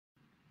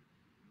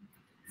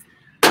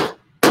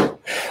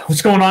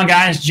What's going on,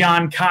 guys?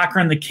 John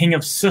Cochran, the king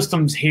of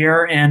systems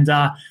here, and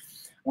I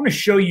want to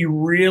show you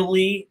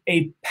really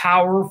a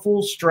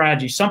powerful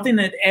strategy, something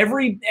that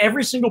every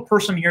single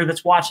person here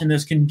that's watching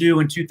this can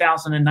do in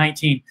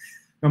 2019,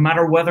 no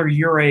matter whether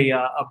you're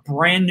a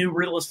brand new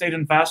real estate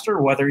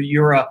investor, whether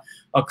you're a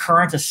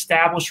current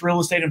established real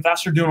estate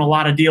investor doing a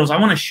lot of deals. I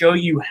want to show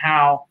you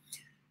how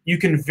you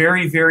can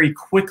very, very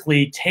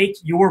quickly take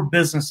your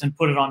business and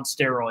put it on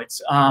steroids.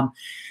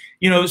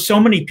 So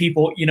many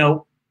people,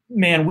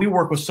 man, we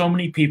work with so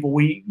many people.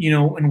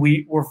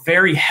 We're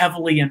very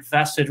heavily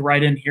invested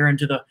right in here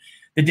into the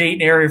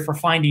Dayton area for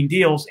finding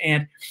deals.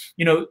 And,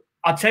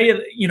 I'll tell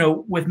you,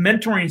 with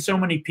mentoring so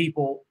many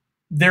people,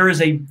 there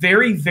is a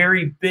very,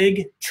 very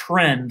big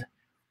trend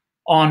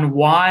on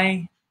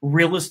why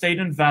real estate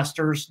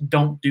investors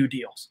don't do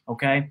deals.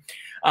 Okay.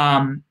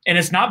 And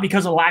it's not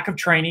because of lack of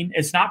training.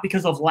 It's not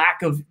because of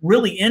lack of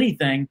really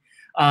anything.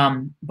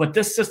 But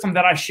this system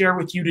that I share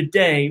with you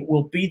today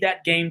will be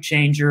that game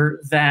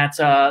changer that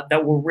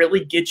will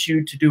really get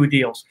you to do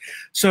deals.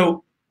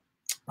 So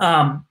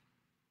why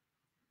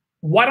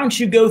don't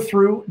you go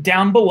through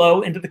down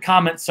below into the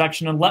comment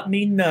section and let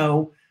me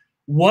know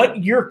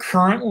what you're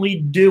currently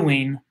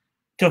doing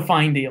to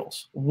find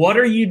deals. What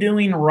are you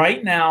doing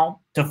right now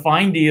to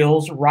find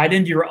deals right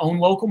into your own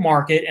local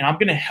market? And I'm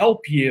going to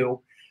help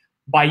you.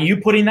 By you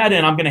putting that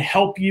in, I'm going to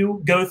help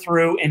you go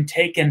through and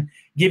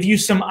give you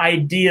some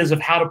ideas of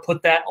how to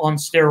put that on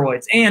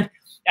steroids. And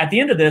at the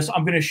end of this,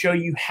 I'm going to show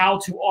you how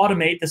to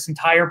automate this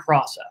entire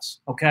process.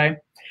 Okay.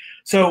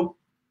 So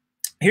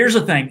here's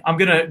the thing. I'm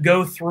going to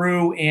go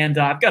through and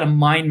I've got a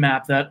mind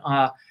map that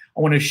I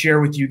want to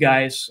share with you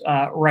guys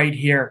right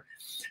here.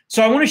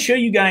 So I want to show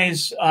you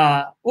guys,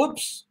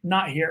 whoops,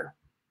 not here.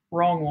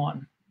 Wrong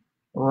one,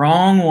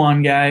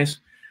 guys.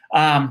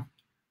 I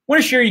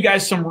want to share you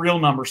guys some real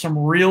numbers, some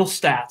real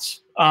stats,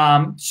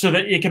 so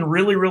that it can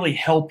really, really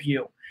help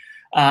you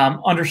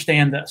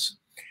understand this.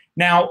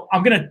 Now,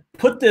 I'm going to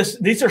put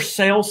these are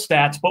sales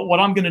stats, but what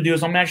I'm going to do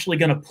is I'm actually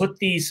going to put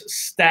these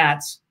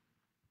stats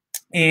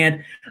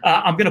and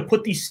I'm going to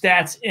put these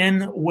stats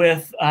in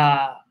with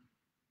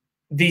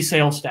these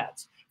sales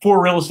stats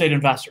for real estate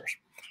investors.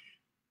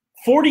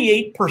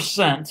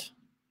 48%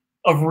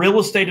 of real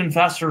estate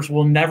investors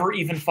will never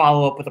even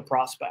follow up with a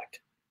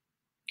prospect.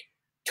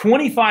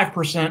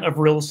 25% of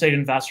real estate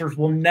investors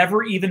will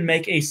never even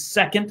make a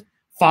second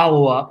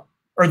follow-up,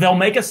 or they'll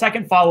make a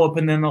second follow-up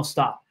and then they'll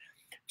stop.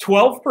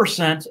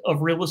 12%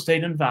 of real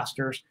estate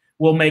investors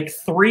will make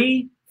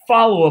 3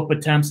 follow-up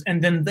attempts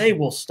and then they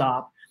will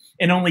stop.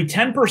 And only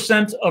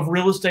 10% of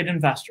real estate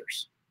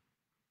investors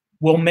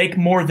will make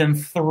more than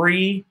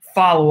 3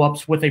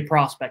 follow-ups with a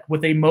prospect,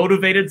 with a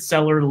motivated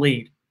seller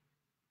lead.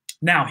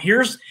 Now,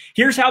 here's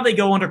how they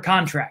go under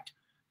contract.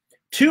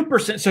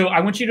 2%, so I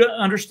want you to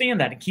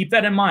understand that and keep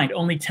that in mind.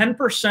 Only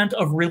 10%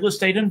 of real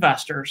estate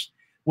investors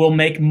will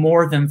make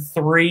more than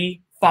 3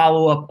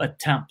 follow-up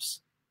attempts.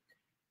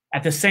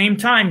 At the same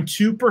time,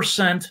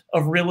 2%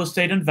 of real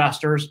estate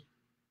investors,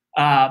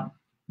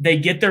 they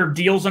get their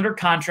deals under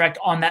contract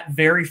on that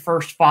very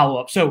first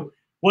follow-up. So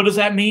what does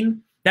that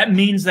mean? That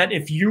means that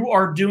if you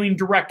are doing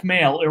direct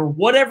mail or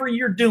whatever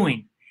you're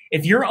doing,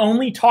 if you're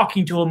only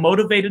talking to a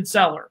motivated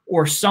seller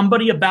or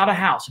somebody about a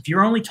house, if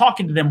you're only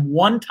talking to them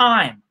one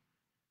time,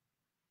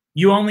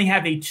 you only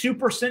have a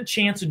 2%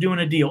 chance of doing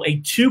a deal, a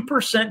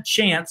 2%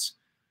 chance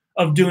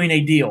of doing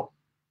a deal.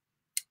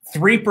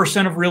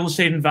 3% of real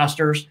estate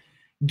investors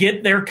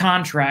get their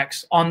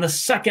contracts on the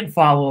second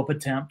follow-up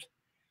attempt.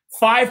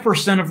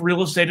 5% of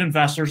real estate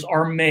investors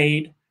are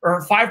made,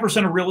 or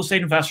 5% of real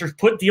estate investors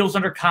put deals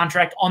under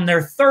contract on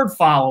their third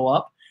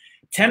follow-up.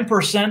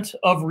 10%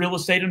 of real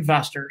estate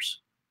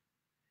investors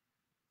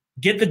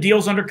get the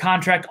deals under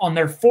contract on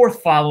their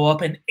fourth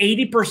follow-up, and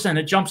 80%,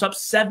 it jumps up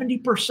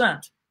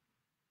 70%.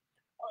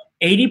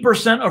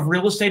 80% of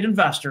real estate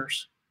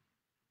investors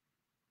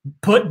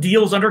put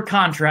deals under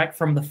contract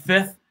from the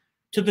 5th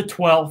to the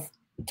 12th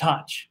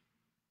touch.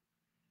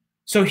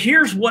 So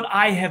here's what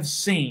I have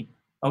seen,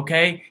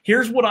 okay?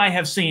 Here's what I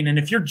have seen. And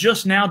if you're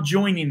just now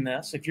joining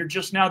this,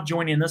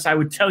 I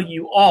would tell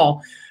you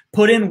all,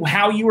 put in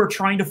how you are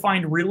trying to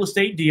find real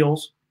estate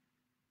deals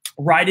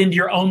right into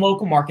your own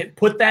local market.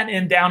 Put that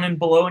in down and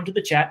below into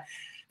the chat.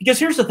 Because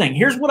here's the thing.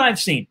 Here's what I've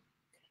seen.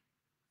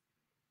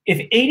 If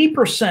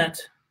 80%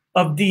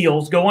 of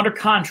deals go under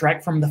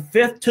contract from the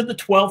 5th to the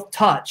 12th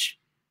touch,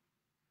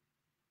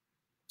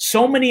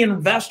 so many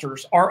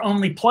investors are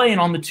only playing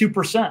on the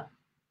 2%,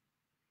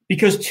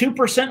 because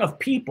 2% of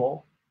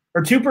people,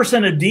 or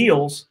 2% of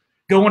deals,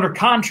 go under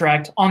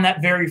contract on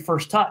that very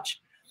first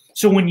touch.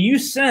 So when you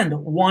send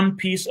one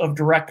piece of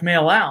direct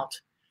mail out,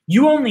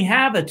 you only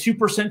have a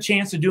 2%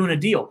 chance of doing a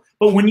deal.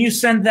 But when you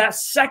send that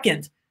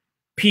second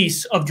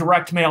piece of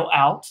direct mail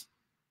out,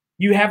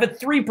 you have a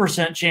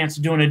 3% chance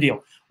of doing a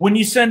deal. When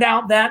you send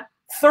out that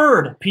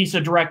third piece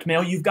of direct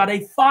mail, you've got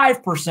a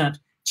 5%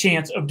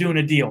 chance of doing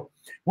a deal.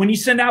 When you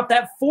send out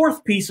that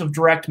fourth piece of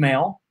direct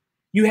mail,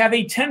 you have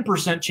a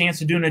 10% chance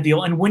of doing a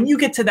deal. And when you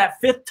get to that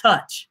 5th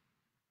touch,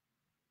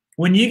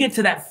 When you get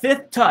to that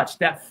fifth touch,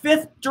 that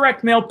fifth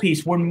direct mail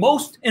piece, when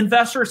most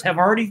investors have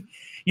already,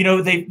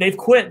 they've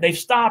quit, they've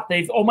stopped,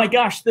 oh my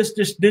gosh, this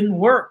just didn't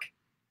work.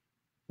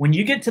 When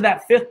you get to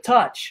that fifth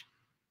touch,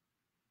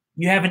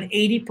 you have an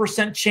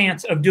 80%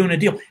 chance of doing a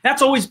deal.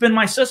 That's always been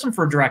my system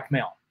for direct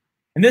mail.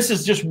 And this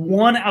is just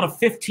one out of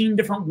 15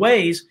 different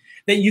ways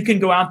that you can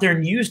go out there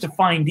and use to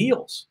find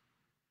deals.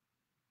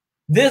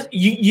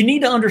 You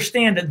need to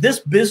understand that this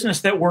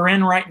business that we're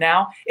in right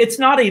now, it's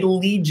not a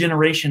lead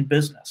generation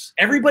business.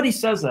 Everybody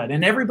says that,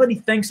 and everybody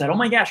thinks that, oh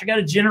my gosh, I got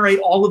to generate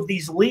all of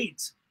these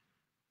leads.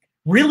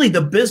 Really,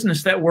 the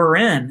business that we're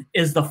in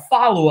is the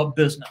follow-up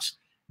business.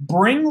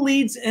 Bring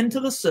leads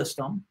into the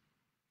system,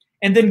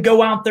 and then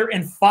go out there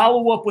and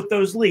follow up with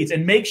those leads,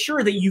 and make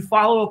sure that you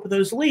follow up with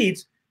those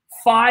leads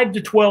 5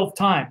 to 12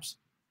 times.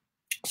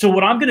 So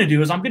what I'm going to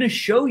do is I'm going to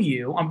show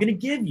you, I'm going to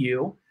give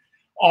you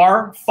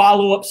our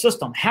follow-up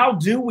system. How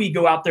do we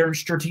go out there and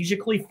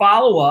strategically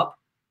follow up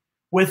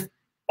with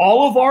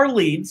all of our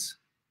leads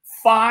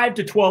 5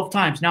 to 12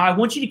 times? Now, I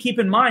want you to keep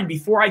in mind,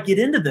 before I get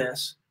into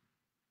this,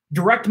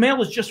 direct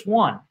mail is just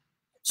one.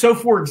 So,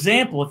 for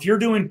example, if you're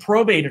doing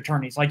probate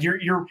attorneys, like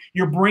you're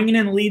bringing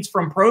in leads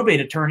from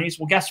probate attorneys,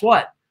 well, guess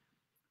what?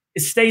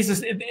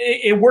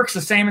 It works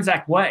the same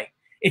exact way.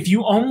 If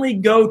you only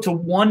go to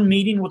one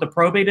meeting with a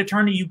probate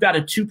attorney, you've got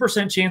a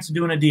 2% chance of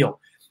doing a deal.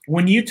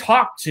 When you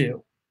talk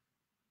to,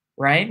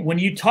 right? When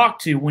you talk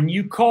to, when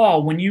you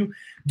call, when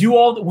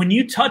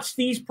you touch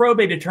these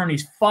probate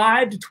attorneys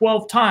 5 to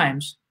 12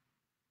 times,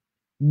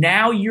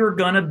 now you're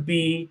going to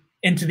be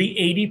into the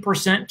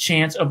 80%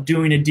 chance of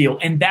doing a deal.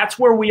 And that's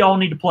where we all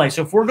need to play.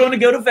 So if we're going to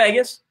go to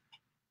Vegas,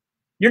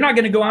 you're not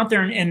going to go out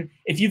there and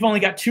if you've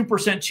only got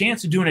 2%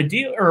 chance of doing a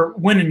deal or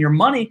winning your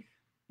money,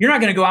 you're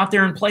not going to go out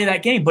there and play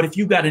that game. But if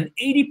you've got an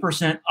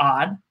 80%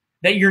 odd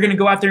that you're going to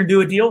go out there and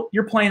do a deal,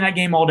 you're playing that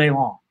game all day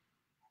long.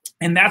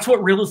 And that's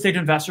what real estate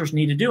investors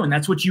need to do. And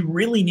that's what you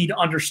really need to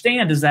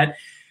understand, is that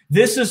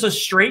this is a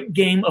straight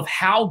game of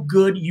how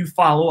good you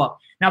follow up.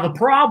 Now, the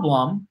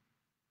problem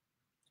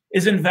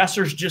is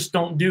investors just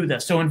don't do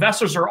this. So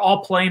investors are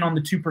all playing on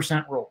the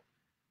 2% rule,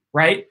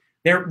 right?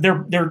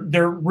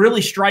 They're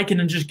really striking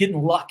and just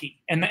getting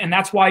lucky. And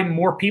that's why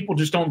more people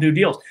just don't do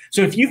deals.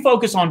 So if you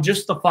focus on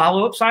just the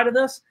follow-up side of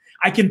this,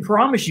 I can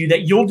promise you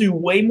that you'll do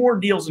way more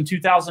deals in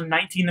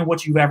 2019 than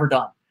what you've ever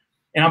done.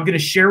 And I'm going to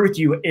share with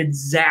you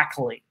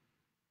exactly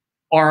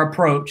our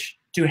approach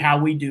to how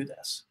we do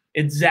this.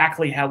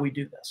 Exactly how we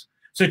do this.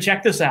 So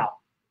check this out.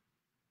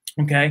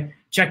 Okay,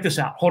 check this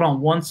out. Hold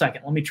on one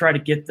second. Let me try to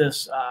get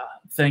this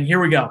thing.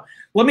 Here we go.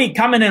 Let me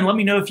comment in. Let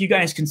me know if you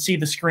guys can see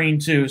the screen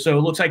too. So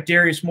it looks like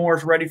Darius Moore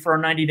is ready for our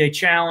 90-day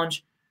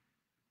challenge.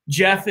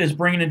 Jeff is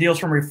bringing in deals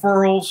from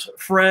referrals.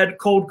 Fred,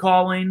 cold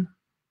calling.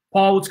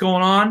 Paul, what's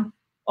going on?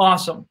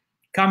 Awesome.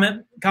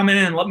 Comment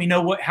in. Let me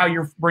know how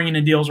you're bringing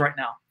in deals right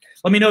now.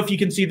 Let me know if you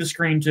can see the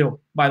screen too,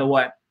 by the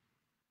way.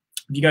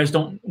 If you guys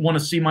don't want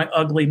to see my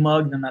ugly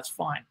mug, then that's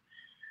fine.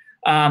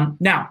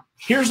 Now,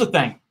 here's the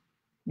thing,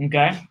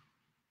 okay?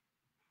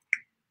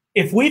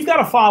 If we've got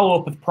to follow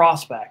up with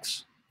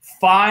prospects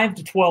 5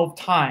 to 12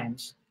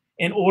 times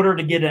in order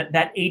to get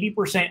that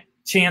 80%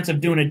 chance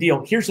of doing a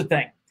deal, here's the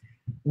thing.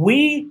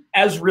 We,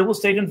 as real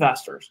estate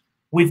investors,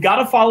 we've got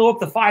to follow up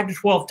the 5 to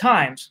 12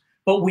 times,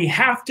 but we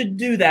have to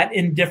do that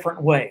in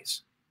different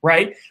ways,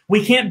 right?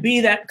 We can't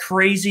be that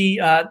crazy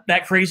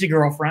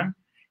girlfriend,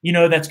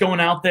 that's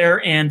going out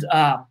there and,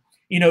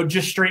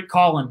 just straight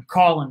calling.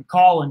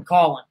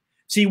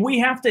 See, we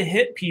have to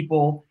hit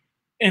people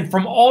and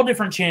from all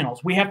different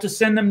channels. We have to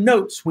send them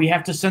notes. We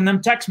have to send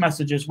them text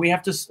messages. We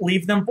have to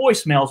leave them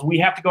voicemails. We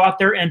have to go out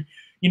there and,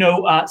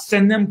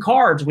 send them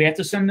cards. We have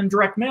to send them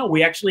direct mail.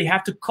 We actually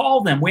have to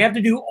call them. We have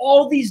to do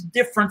all these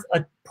different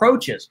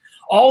approaches,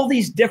 all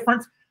these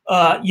different,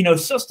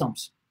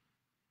 systems.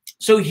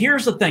 So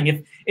here's the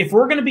thing. If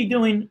we're going to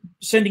be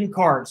sending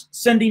cards,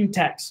 sending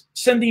texts,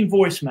 sending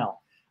voicemail,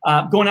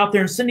 going out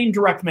there and sending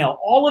direct mail,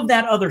 all of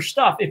that other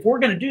stuff, if we're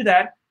going to do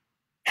that,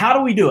 how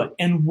do we do it?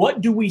 And what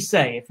do we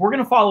say? If we're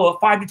going to follow up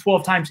 5 to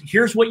 12 times,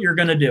 here's what you're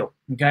going to do,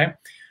 okay?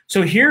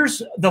 So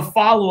here's the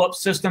follow-up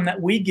system that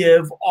we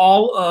give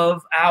all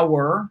of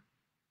our,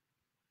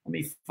 let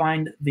me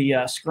find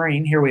the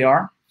screen. Here we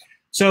are.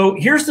 So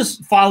here's this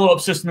follow-up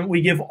system that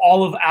we give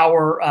all of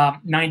our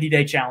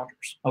 90-day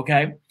challengers,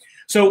 okay?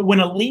 So when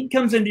a lead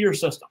comes into your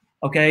system,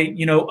 okay,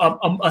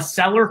 a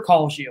seller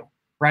calls you,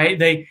 right?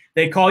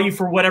 They call you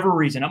for whatever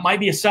reason. It might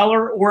be a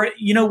seller, or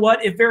you know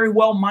what? It very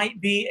well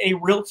might be a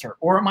realtor,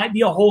 or it might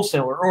be a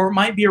wholesaler, or it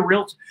might be a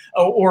realtor,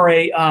 or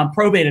a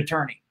probate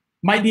attorney.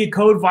 It might be a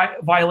code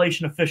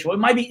violation official. It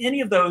might be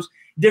any of those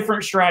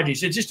different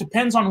strategies. It just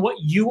depends on what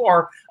you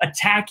are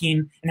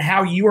attacking and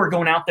how you are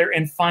going out there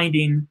and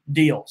finding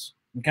deals,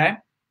 okay?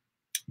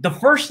 The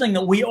first thing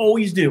that we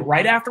always do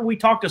right after we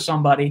talk to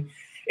somebody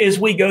is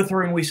we go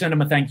through and we send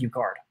them a thank you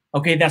card.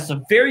 Okay, that's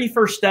the very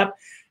first step.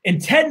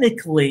 And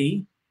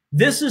technically,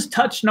 this is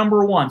touch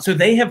number 1. So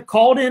they have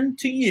called in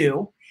to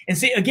you. And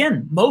see,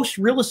 again, most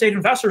real estate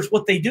investors,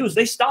 what they do is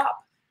they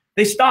stop.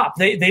 They stop.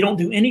 They don't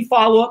do any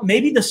follow-up.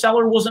 Maybe the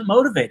seller wasn't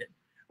motivated,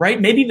 right?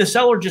 Maybe the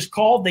seller just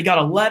called, they got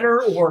a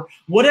letter or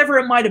whatever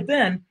it might have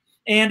been,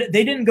 and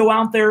they didn't go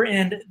out there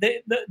and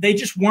they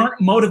just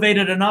weren't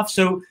motivated enough.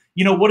 So,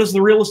 you know, what does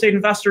the real estate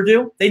investor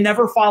do? They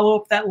never follow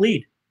up that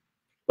lead.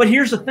 But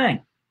here's the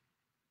thing.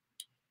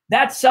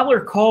 That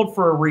seller called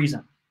for a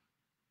reason.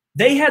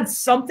 They had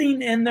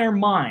something in their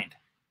mind.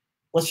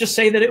 Let's just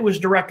say that it was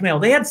direct mail.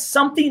 They had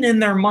something in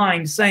their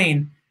mind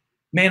saying,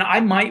 man, I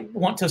might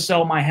want to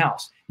sell my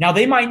house. Now,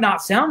 they might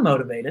not sound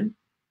motivated.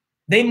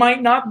 They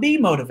might not be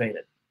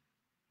motivated.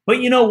 But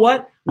you know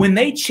what? When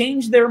they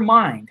change their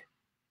mind,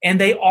 and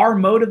they are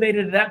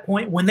motivated at that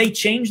point, when they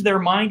change their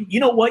mind, you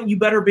know what you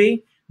better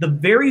be? The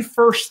very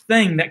first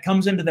thing that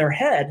comes into their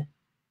head,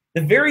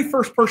 the very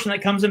first person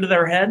that comes into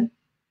their head,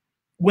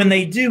 when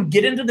they do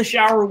get into the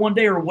shower one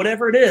day or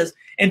whatever it is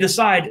and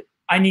decide,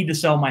 I need to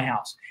sell my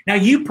house. Now,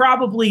 you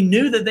probably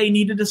knew that they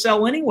needed to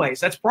sell anyways.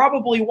 That's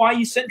probably why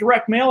you sent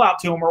direct mail out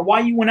to them, or why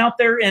you went out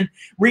there and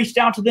reached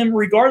out to them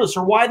regardless,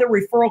 or why the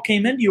referral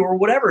came into you or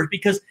whatever,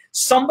 because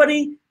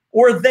somebody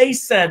or they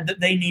said that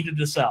they needed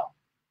to sell.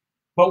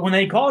 But when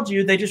they called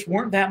you, they just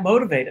weren't that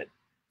motivated.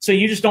 So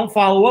you just don't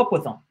follow up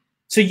with them.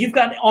 So you've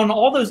got, on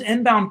all those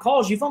inbound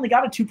calls, you've only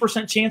got a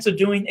 2% chance of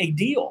doing a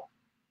deal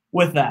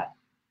with that.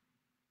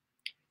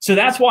 So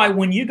that's why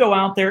when you go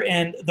out there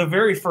and the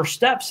very first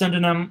step,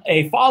 sending them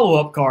a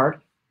follow-up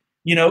card,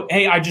 you know,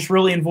 hey, I just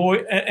really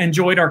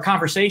enjoyed our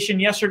conversation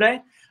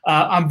yesterday.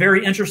 I'm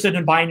very interested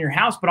in buying your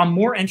house, but I'm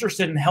more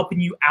interested in helping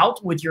you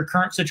out with your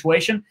current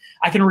situation.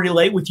 I can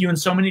relate with you in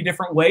so many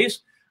different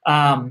ways.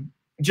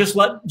 Just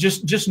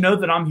know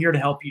that I'm here to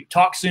help you.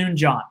 Talk soon,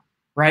 John.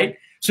 Right?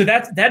 So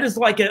that is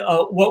like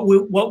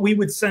what we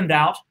would send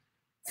out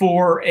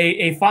for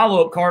a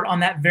follow-up card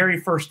on that very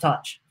first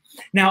touch.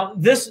 Now,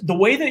 the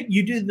way that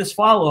you do this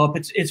follow-up,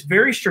 it's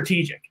very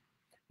strategic,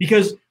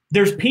 because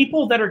there's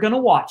people that are going to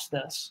watch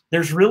this.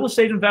 There's real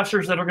estate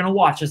investors that are going to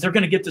watch this. They're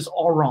going to get this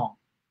all wrong,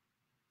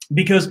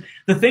 because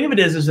the thing of it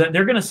is that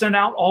they're going to send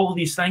out all of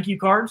these thank you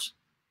cards,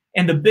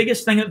 and the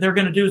biggest thing that they're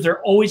going to do is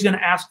they're always going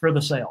to ask for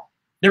the sale.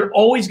 They're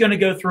always going to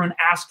go through and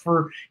ask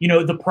for, you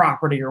know, the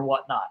property or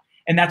whatnot.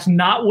 And that's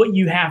not what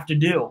you have to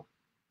do.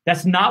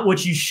 That's not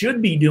what you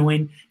should be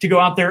doing to go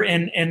out there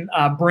and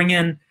bring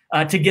in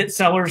to get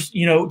sellers,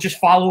 you know, just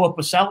follow up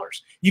with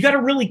sellers. You got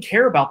to really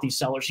care about these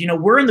sellers. You know,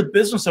 we're in the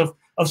business of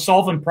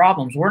solving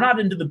problems. We're not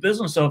into the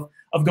business of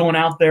going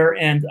out there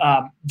and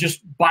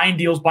just buying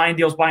deals.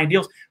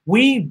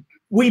 We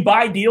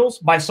buy deals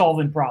by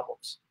solving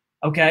problems.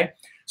 Okay.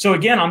 So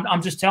again,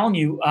 I'm just telling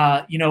you,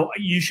 you know,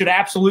 you should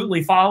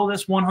absolutely follow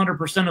this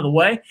 100% of the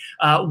way.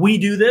 We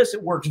do this.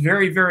 It works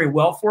very, very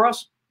well for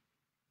us.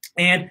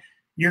 And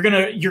you're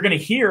gonna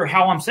hear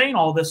how I'm saying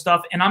all this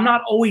stuff. And I'm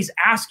not always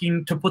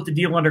asking to put the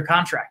deal under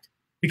contract,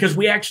 because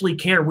we actually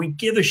care. We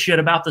give a shit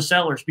about the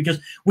sellers, because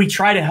we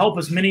try to help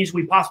as many as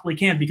we possibly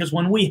can, because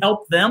when we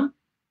help them,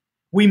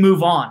 we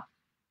move on.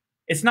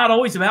 It's not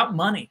always about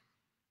money.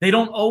 They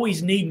don't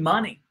always need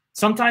money.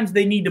 Sometimes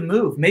they need to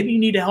move. Maybe you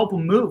need to help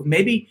them move.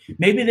 Maybe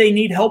they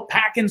need help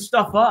packing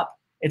stuff up.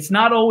 It's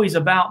not always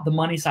about the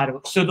money side of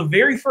it. So the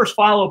very first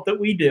follow-up that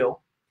we do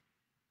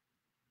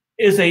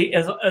is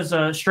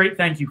a straight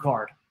thank you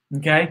card.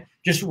 Okay,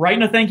 just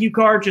writing a thank you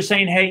card, just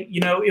saying, hey, you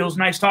know, it was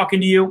nice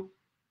talking to you.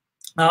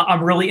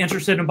 I'm really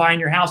interested in buying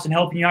your house and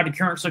helping you out in your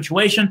current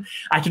situation.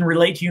 I can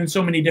relate to you in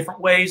so many different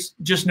ways.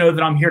 Just know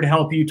that I'm here to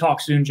help you.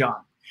 Talk soon, John.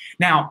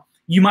 Now,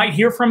 you might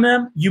hear from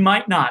them, you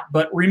might not,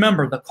 but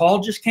remember, the call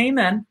just came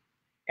in,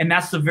 and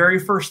that's the very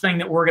first thing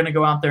that we're going to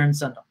go out there and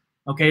send them.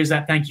 Okay, is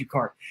that thank you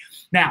card.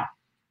 Now,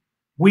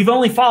 we've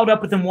only followed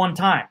up with them one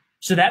time,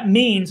 so that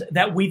means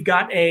that we've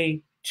got a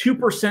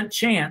 2%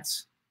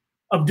 chance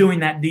of doing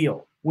that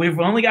deal. We've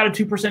only got a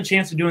 2%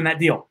 chance of doing that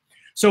deal.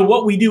 So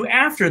what we do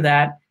after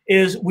that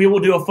is we will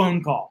do a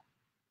phone call.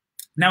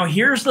 Now,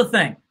 here's the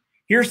thing.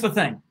 Here's the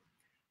thing.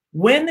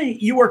 When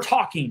you are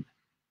talking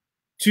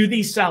to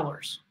these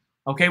sellers,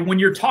 okay, when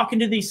you're talking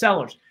to these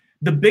sellers,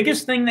 the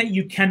biggest thing that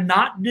you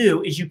cannot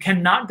do is you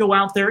cannot go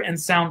out there and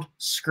sound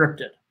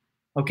scripted,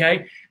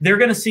 okay? They're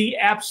going to see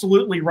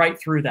absolutely right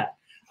through that.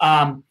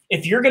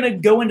 If you're going to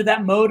go into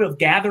that mode of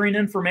gathering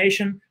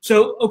information,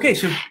 so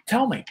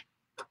tell me,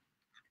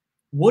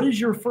 what is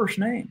your first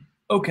name?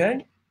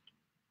 Okay.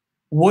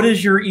 What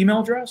is your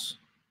email address?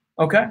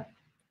 Okay.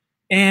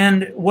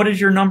 And what is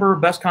your number,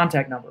 best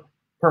contact number?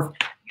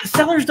 Perfect.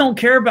 Sellers don't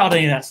care about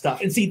any of that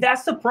stuff. And see,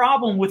 that's the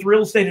problem with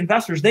real estate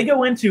investors. They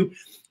go into,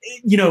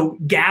 you know,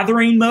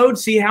 gathering mode,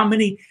 see how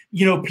many,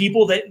 you know,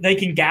 people that they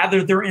can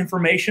gather their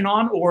information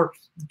on, or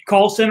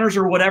call centers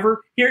or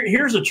whatever.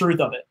 Here's the truth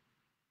of it.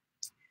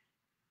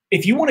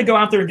 If you want to go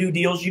out there and do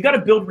deals, you got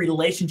to build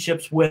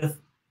relationships with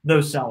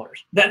those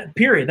sellers. That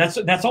period.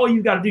 That's all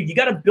you got to do. You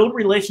got to build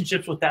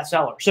relationships with that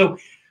seller. So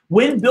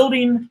when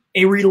building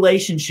a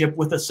relationship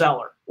with a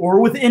seller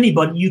or with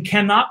anybody, you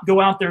cannot go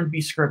out there and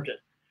be scripted.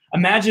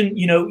 Imagine,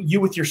 you know,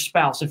 you with your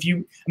spouse. If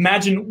you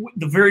imagine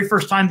the very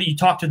first time that you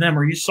talked to them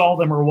or you saw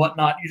them or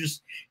whatnot, you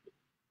just,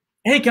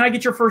 hey, can I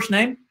get your first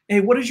name?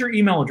 Hey, what is your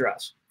email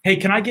address? Hey,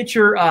 can I get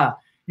your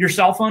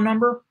cell phone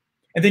number?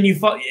 and then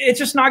it's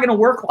just not going to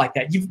work like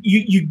that.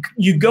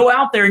 You go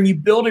out there and you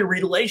build a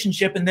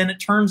relationship, and then it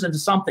turns into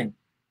something.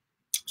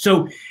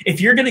 So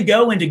if you're going to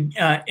go into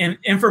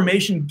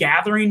information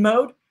gathering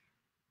mode,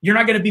 you're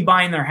not going to be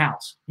buying their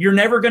house. You're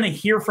never going to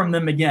hear from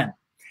them again.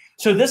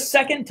 So this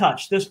second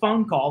touch, this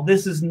phone call,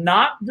 this is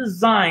not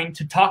designed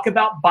to talk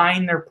about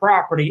buying their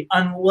property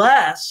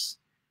unless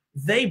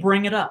they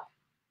bring it up.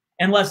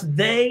 Unless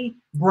they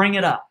bring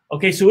it up.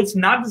 Okay, so it's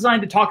not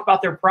designed to talk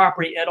about their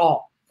property at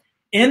all.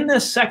 In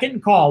this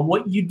second call,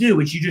 what you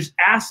do is you just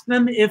ask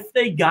them if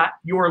they got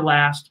your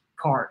last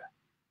card.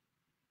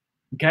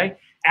 Okay,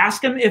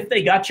 ask them if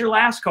they got your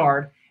last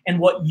card and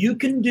what you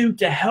can do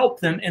to help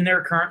them in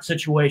their current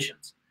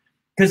situations.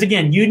 Because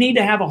again, you need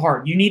to have a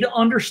heart. You need to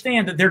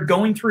understand that they're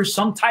going through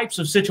some types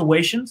of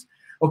situations,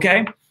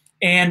 okay?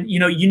 And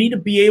you need to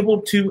be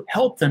able to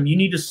help them. You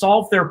need to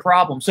solve their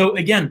problem. So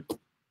again,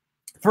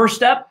 first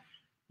step,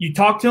 you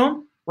talk to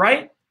them,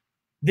 right?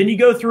 Then you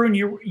go through and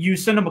you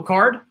send them a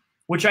card,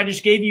 which I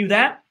just gave you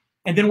that.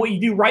 And then what you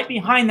do right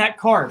behind that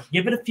card,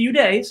 give it a few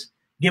days,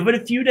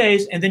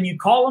 and then you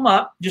call them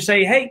up, just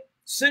say, hey,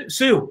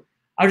 Sue,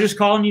 I was just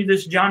calling you,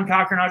 this is John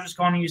Cochran, I was just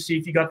calling you to see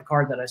if you got the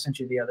card that I sent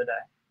you the other day.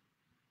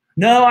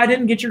 No, I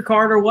didn't get your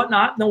card or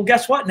whatnot. No,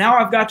 guess what? Now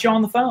I've got you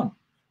on the phone.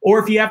 Or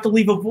if you have to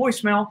leave a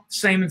voicemail,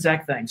 same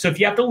exact thing. So if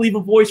you have to leave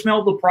a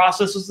voicemail, the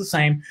process is the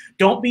same.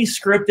 Don't be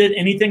scripted,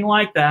 anything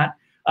like that.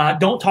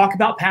 Don't talk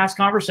about past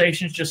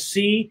conversations. Just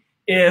see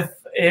if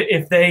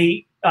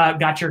they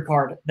got your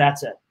card.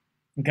 That's it.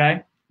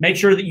 Okay? Make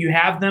sure that you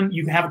have them.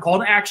 You have a call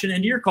to action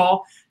into your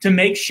call to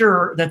make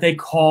sure that they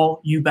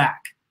call you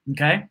back.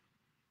 Okay?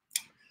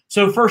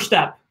 So first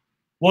step,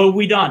 what have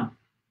we done?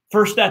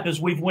 First step is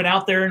we've went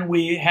out there and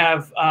we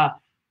have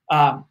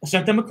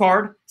sent them a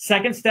card.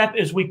 Second step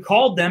is we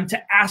called them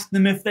to ask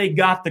them if they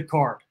got the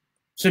card.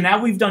 So now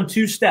we've done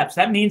 2 steps.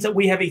 That means that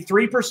we have a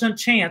 3%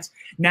 chance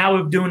now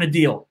of doing a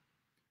deal.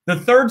 The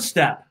third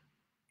step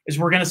is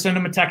we're going to send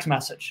them a text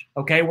message.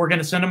 Okay, we're going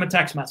to send them a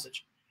text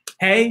message.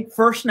 Hey,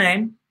 first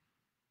name.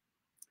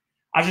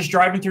 I was just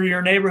driving through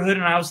your neighborhood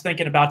and I was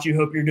thinking about you.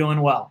 Hope you're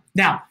doing well.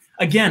 Now,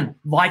 again,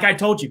 like I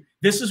told you,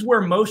 this is where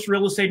most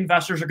real estate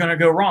investors are going to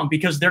go wrong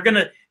because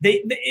it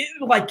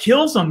like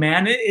kills them,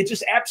 man. It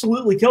just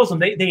absolutely kills them.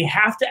 They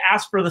have to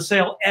ask for the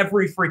sale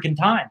every freaking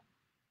time.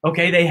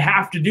 Okay, they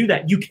have to do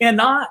that. You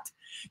cannot.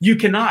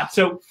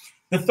 So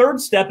the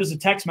third step is a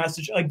text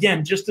message.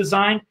 Again, just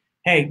designed,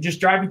 hey, just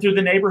driving through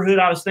the neighborhood.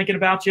 I was thinking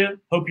about you.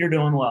 Hope you're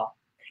doing well.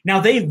 Now,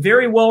 they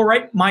very well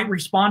might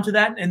respond to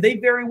that, and they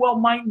very well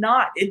might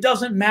not. It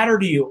doesn't matter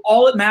to you.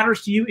 All it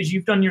matters to you is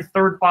you've done your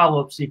third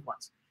follow-up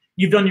sequence.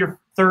 You've done your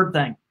third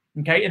thing,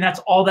 okay? And that's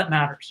all that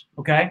matters,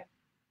 okay?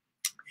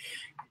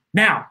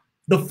 Now,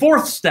 the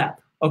fourth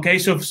step, okay?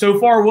 So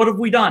far, what have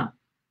we done?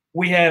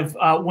 We have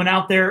went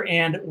out there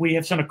and we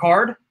have sent a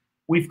card.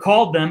 We've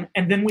called them,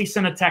 and then we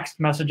sent a text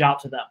message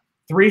out to them.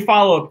 3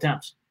 follow-up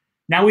attempts.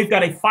 Now we've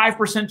got a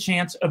 5%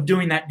 chance of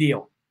doing that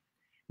deal.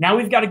 Now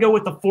we've got to go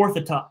with the fourth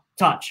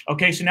touch.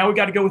 Okay, so now we've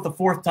got to go with the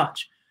fourth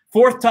touch.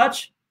 Fourth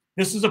touch,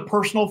 this is a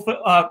personal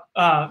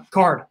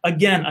card.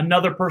 Again,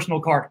 another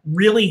personal card.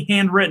 Really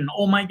handwritten.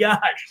 Oh my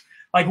gosh.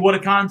 Like what a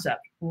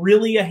concept.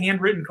 Really a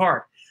handwritten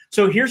card.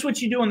 So here's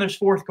what you do on this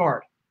fourth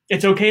card.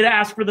 It's okay to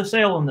ask for the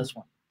sale on this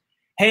one.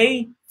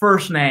 Hey,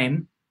 first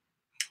name.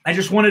 I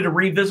just wanted to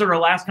revisit our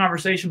last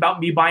conversation about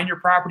me buying your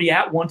property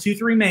at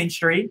 123 Main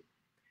Street.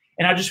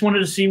 And I just wanted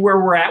to see where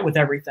we're at with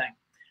everything.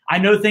 I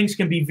know things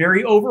can be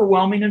very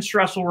overwhelming and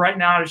stressful right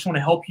now. I just want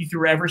to help you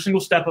through every single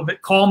step of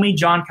it. Call me,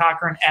 John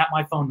Cochran, at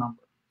my phone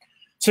number.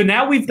 So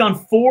now we've done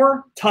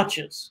 4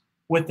 touches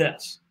with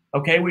this.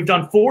 Okay, we've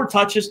done 4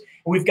 touches, and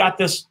we've got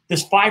this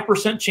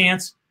 5%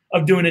 chance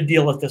of doing a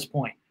deal at this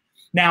point.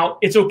 Now,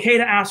 it's okay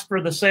to ask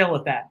for the sale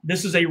at that.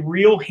 This is a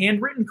real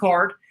handwritten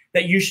card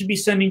that you should be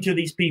sending to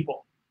these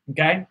people.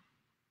 Okay,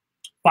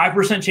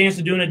 5% chance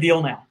of doing a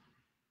deal now.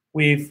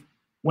 We've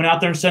went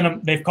out there and sent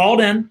them. They've called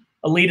in.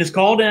 A lead has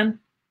called in.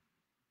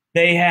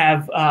 They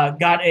have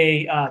got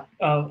a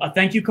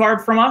thank you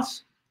card from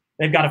us.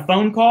 They've got a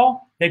phone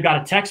call. They've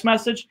got a text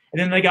message. And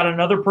then they got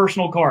another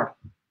personal card.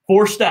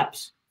 4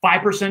 steps.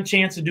 5%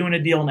 chance of doing a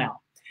deal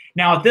now.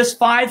 Now, at this it's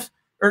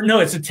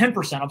a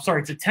 10%. I'm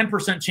sorry. It's a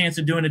 10% chance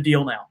of doing a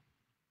deal now.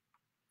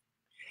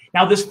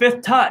 Now, this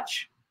 5th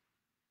touch,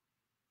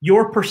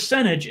 your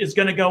percentage is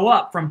going to go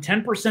up from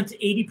 10% to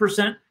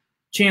 80%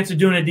 chance of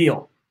doing a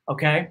deal.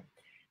 Okay?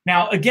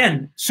 Now,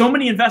 again, so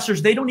many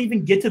investors, they don't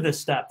even get to this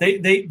step. They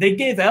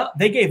gave up.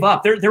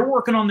 They're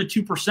working on the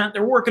 2%.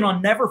 They're working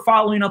on never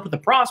following up with the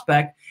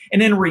prospect.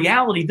 And in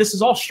reality, this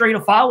is all straight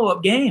a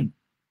follow-up game.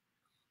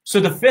 So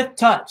the 5th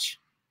touch,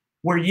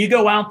 where you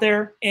go out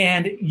there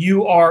and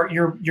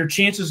your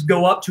chances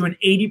go up to an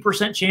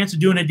 80% chance of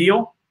doing a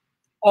deal,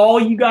 all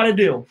you got to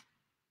do,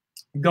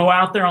 go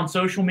out there on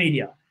social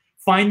media,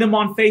 find them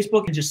on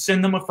Facebook, and just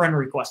send them a friend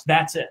request.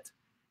 That's it.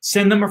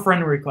 Send them a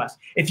friend request.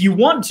 If you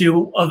want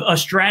to, a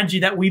strategy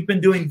that we've been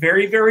doing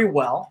very, very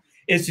well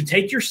is to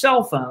take your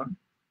cell phone,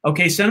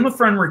 okay, send them a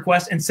friend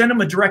request and send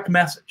them a direct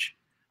message.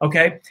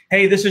 Okay.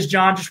 Hey, this is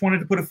John. Just wanted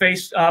to put a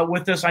face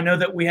with this. I know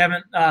that we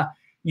haven't,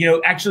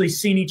 actually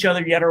seen each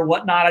other yet or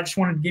whatnot. I just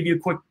wanted to give you a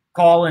quick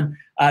call and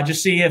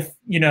just see if,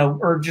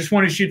 or just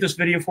wanted to shoot this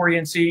video for you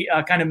and see,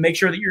 kind of make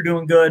sure that you're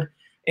doing good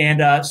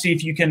and see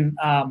if you can,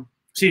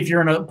 see if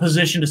you're in a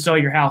position to sell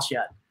your house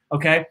yet.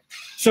 Okay.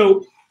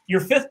 So your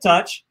fifth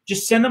touch,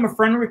 just send them a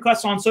friend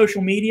request on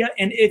social media.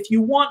 And if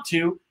you want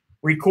to,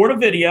 record a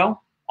video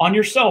on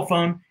your cell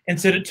phone and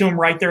send it to them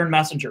right there in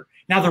Messenger.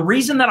 Now, the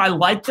reason that I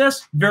like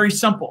this, very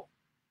simple.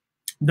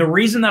 The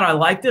reason that I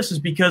like this is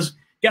because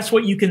guess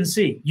what you can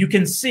see? You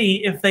can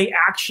see if they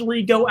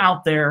actually go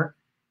out there,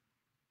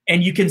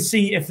 and you can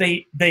see if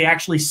they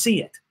actually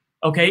see it,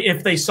 okay?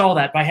 If they saw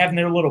that by having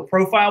their little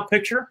profile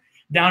picture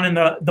down in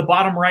the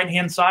bottom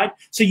right-hand side.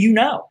 So you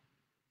know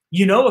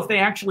if they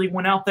actually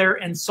went out there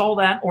and saw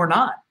that or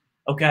not,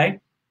 okay?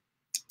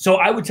 So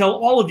I would tell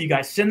all of you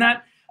guys, send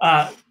that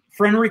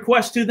friend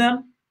request to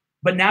them,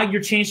 but now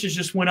your chances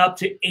just went up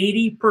to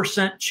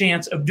 80%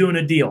 chance of doing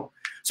a deal.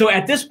 So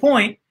at this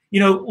point,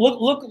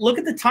 look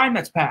at the time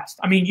that's passed.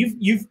 I mean,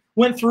 you've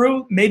went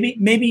through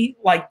maybe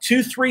like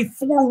 2, 3,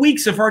 4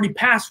 weeks have already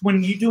passed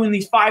when you're doing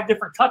these 5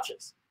 different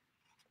touches.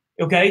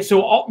 Okay,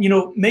 so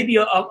maybe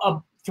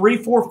a 3,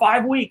 4,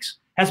 5 weeks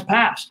has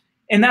passed,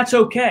 and that's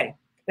okay.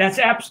 That's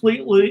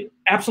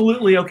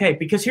absolutely okay,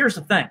 because here's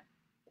the thing: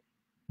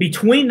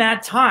 between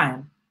that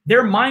time,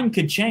 their mind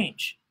could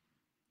change.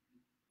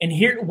 And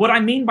here, what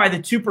I mean by the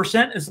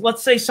 2% is,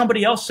 let's say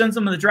somebody else sends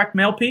them the direct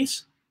mail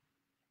piece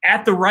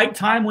at the right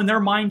time when their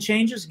mind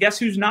changes. Guess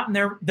who's not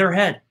in their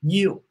head?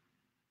 You.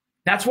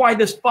 That's why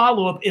this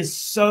follow-up is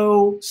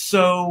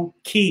so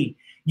key.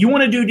 You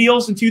want to do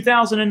deals in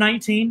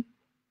 2019?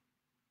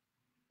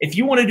 If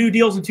you want to do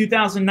deals in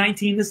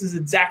 2019, this is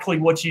exactly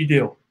what you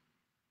do.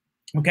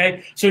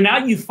 Okay? So now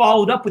you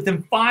followed up with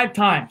them 5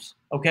 times.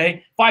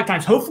 Okay, 5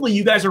 times. Hopefully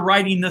you guys are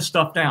writing this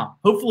stuff down.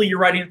 Hopefully you're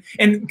writing,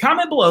 and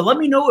comment below. Let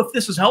me know if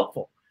this is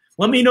helpful.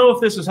 Let me know if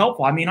this is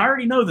helpful. I mean, I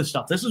already know this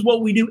stuff. This is what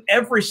we do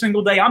every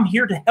single day. I'm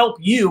here to help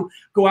you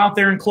go out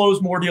there and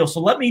close more deals. So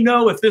let me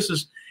know if this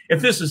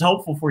is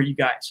helpful for you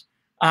guys.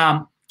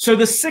 So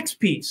the sixth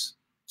piece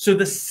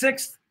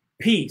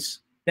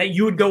that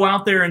you would go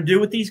out there and do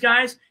with these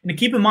guys, and to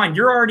keep in mind,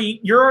 you're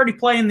already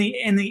playing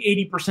in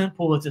the 80%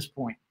 pool at this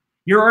point.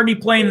 You're already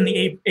playing in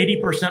the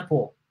 80%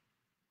 pool.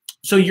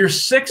 So your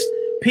sixth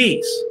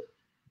piece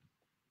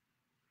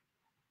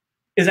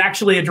is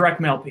actually a direct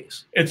mail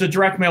piece. It's a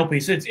direct mail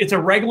piece. It's a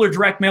regular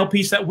direct mail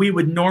piece that we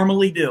would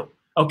normally do,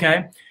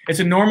 okay? It's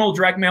a normal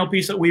direct mail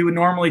piece that we would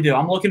normally do.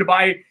 I'm looking to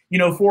buy,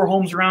 4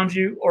 homes around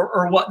you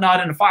or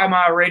whatnot in a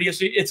 5-mile radius.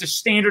 It's a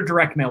standard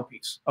direct mail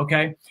piece,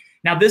 okay?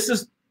 Now, this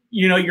is,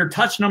 your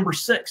touch number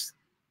 6.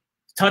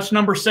 Touch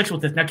number 6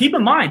 with this. Now, keep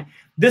in mind,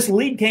 this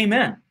lead came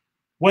in.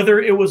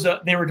 Whether it was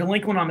they were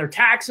delinquent on their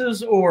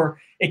taxes,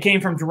 or it came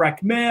from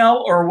direct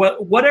mail, or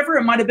whatever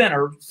it might have been,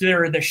 or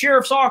they're the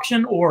sheriff's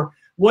auction, or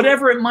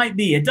whatever it might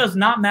be. It does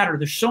not matter.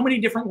 There's so many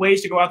different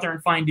ways to go out there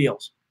and find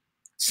deals.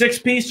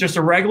 6th piece, just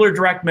a regular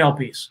direct mail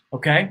piece,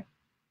 okay?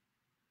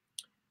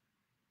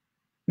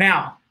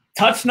 Now,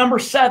 touch number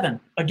 7.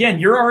 Again,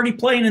 you're already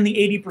playing in the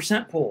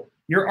 80% pool.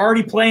 You're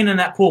already playing in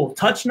that pool.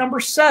 Touch number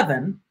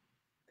 7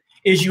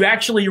 is you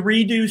actually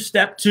redo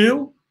step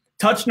 2.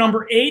 Touch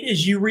number 8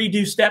 is you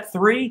redo step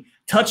 3.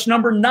 Touch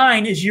number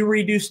 9 is you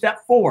redo step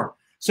 4.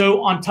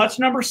 So on touch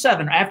number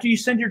 7, after you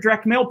send your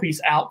direct mail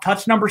piece out,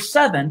 touch number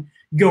 7,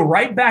 go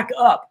right back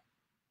up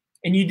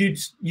and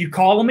you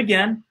call them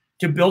again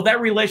to build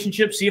that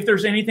relationship, see if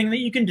there's anything that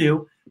you can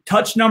do.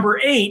 Touch number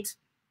 8,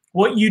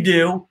 what you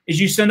do is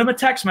you send them a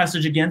text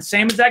message again,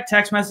 same exact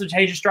text message.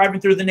 Hey, just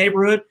driving through the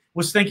neighborhood,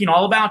 was thinking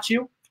all about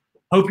you.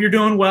 Hope you're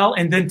doing well.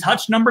 And then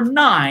touch number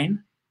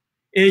 9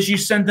 is you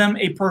send them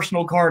a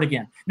personal card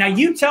again. Now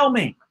you tell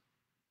me,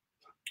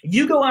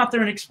 you go out there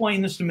and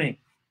explain this to me.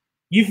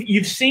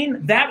 You've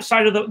seen that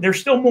side of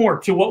there's still more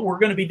to what we're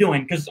going to be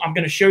doing, because I'm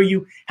going to show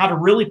you how to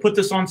really put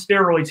this on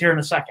steroids here in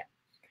a second.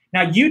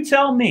 Now you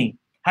tell me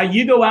how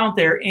you go out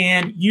there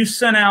and you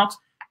sent out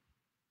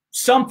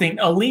something,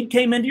 a lead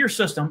came into your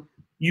system,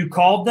 you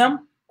called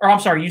them, or I'm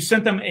sorry, you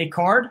sent them a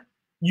card,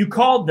 you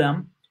called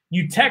them,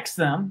 you text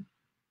them,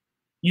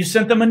 you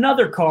sent them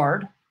another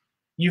card,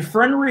 you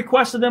friend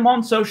requested them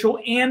on social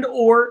and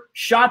or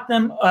shot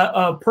them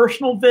a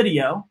personal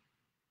video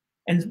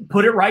and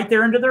put it right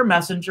there into their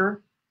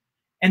messenger.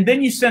 And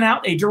then you sent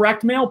out a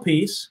direct mail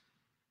piece.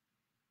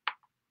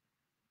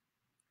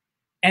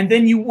 And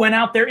then you went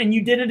out there and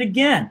you did it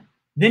again.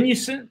 Then you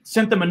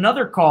sent them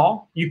another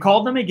call. You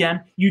called them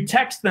again. You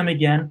text them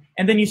again.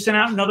 And then you sent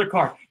out another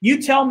card.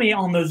 You tell me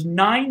on those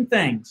 9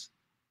 things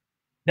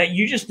that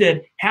you just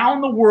did, how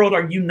in the world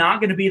are you not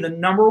going to be the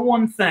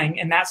 #1 thing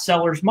in that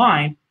seller's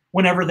mind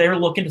whenever they're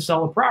looking to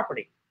sell a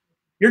property?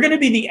 You're going to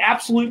be the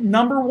absolute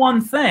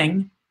 #1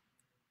 thing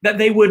that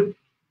they would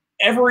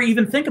ever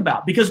even think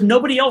about, because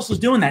nobody else is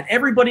doing that.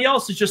 Everybody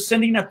else is just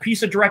sending a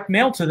piece of direct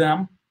mail to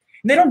them,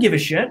 and they don't give a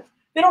shit.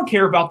 They don't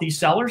care about these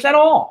sellers at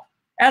all.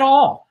 At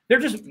all. They're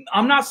just,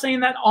 I'm not saying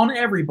that on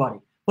everybody,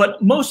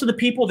 but most of the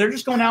people, they're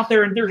just going out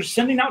there and they're just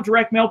sending out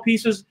direct mail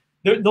pieces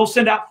They'll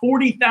send out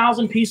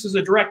 40,000 pieces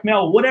of direct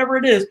mail, whatever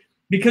it is,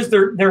 because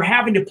they're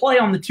having to play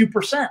on the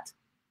 2%.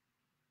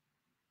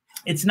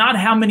 It's not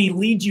how many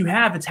leads you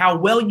have, it's how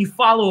well you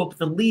follow up with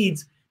the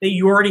leads that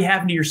you already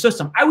have into your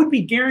system. I would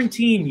be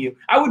guaranteeing you,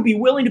 I would be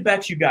willing to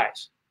bet you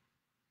guys,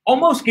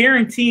 almost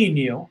guaranteeing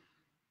you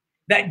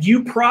that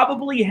you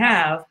probably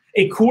have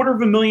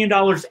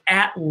 $250,000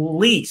 at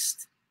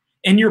least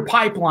in your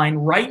pipeline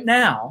right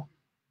now.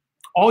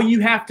 All you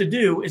have to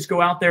do is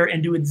go out there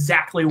and do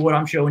exactly what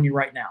I'm showing you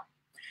right now.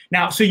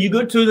 Now, so you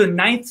go to the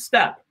 9th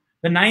step.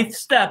 The 9th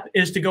step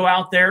is to go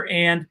out there,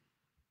 and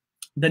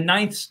the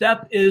 9th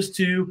step is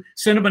to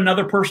send them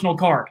another personal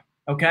card,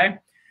 okay?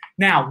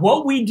 Now,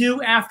 what we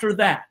do after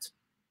that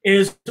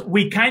is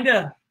we kind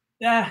of,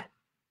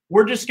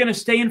 we're just going to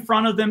stay in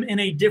front of them in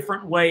a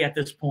different way at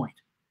this point.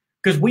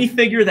 Because we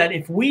figure that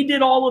if we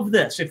did all of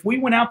this, if we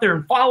went out there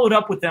and followed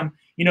up with them,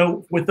 you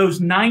know, with those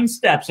 9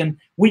 steps, and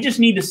we just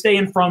need to stay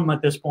in front of them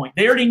at this point.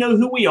 They already know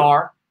who we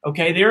are,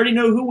 okay? They already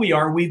know who we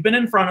are. We've been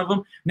in front of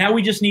them. Now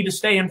we just need to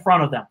stay in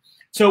front of them.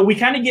 So we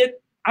kind of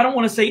get, I don't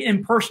want to say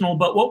impersonal,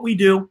 but what we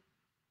do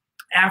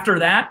after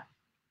that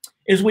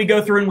is we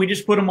go through and we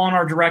just put them on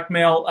our direct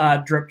mail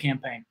drip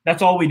campaign.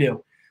 That's all we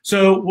do.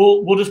 So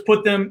we'll just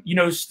put them, you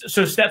know,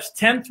 so steps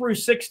 10 through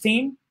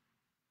 16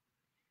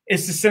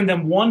 is to send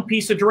them 1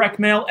 piece of direct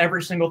mail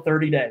every single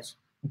 30 days,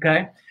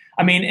 okay?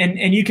 I mean,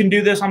 and you can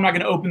do this. I'm not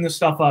going to open this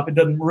stuff up. It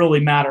doesn't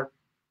really matter.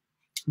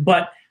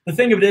 But the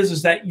thing of it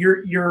is that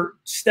your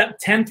step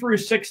 10 through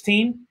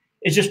 16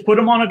 is just put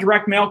them on a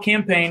direct mail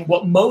campaign.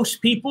 What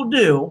most people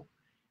do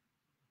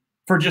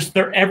for just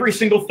every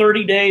single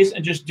 30 days,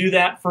 and just do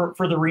that for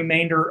the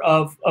remainder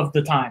of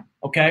the time,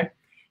 okay?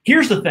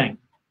 Here's the thing.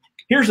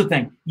 Here's the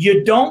thing.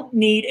 You don't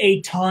need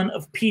a ton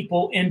of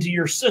people into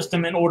your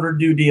system in order to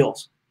do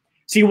deals.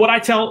 See, what I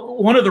tell,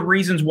 one of the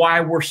reasons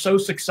why we're so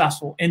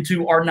successful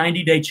into our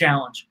 90-day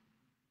challenge,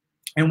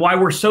 and why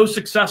we're so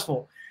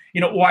successful,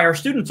 you know, why our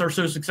students are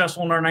so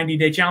successful in our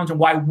 90-day challenge, and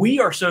why we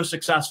are so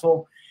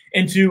successful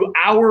into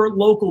our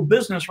local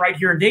business right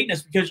here in Dayton,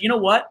 is because, you know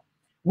what?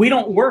 We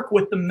don't work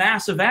with the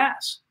massive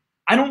ass.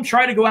 I don't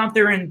try to go out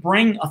there and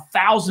bring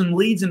 1,000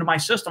 leads into my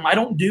system. I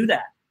don't do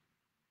that.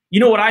 You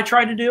know what I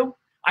try to do?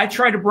 I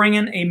try to bring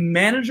in a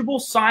manageable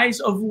size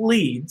of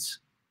leads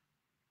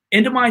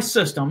into my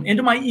system,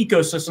 into my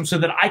ecosystem, so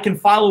that I can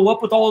follow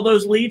up with all of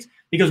those leads,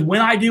 because when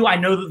I do, I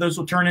know that those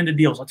will turn into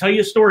deals. I'll tell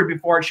you a story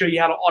before I show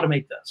you how to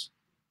automate this,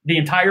 the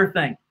entire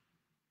thing.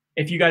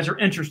 If you guys are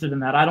interested in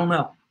that, I don't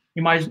know.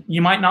 You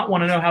might not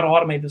want to know how to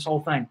automate this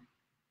whole thing.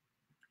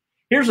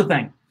 Here's the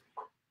thing.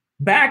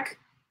 Back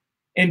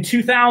in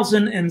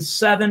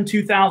 2007,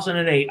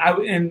 2008,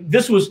 and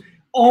this was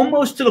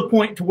almost to the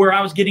point to where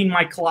I was getting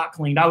my clock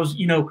cleaned. I was,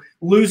 you know,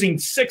 losing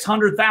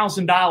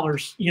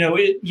 $600,000. You know,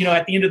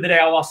 at the end of the day,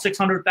 I lost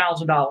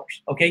 $600,000,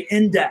 okay,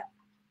 in debt.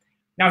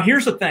 Now,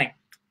 here's the thing.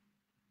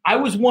 I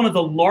was one of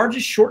the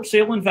largest short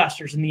sale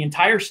investors in the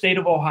entire state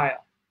of Ohio,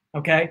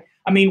 okay?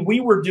 I mean, we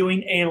were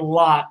doing a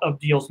lot of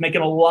deals,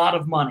 making a lot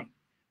of money.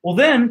 Well,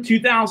 then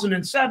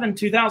 2007,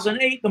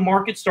 2008, the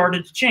market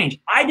started to change.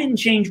 I didn't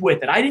change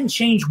with it. I didn't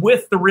change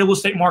with the real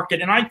estate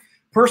market. And I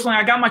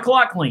got my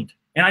clock cleaned.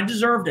 And I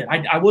deserved it.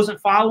 I wasn't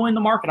following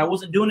the market. I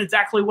wasn't doing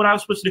exactly what I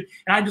was supposed to do,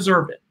 and I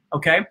deserved it,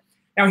 okay?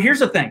 Now, here's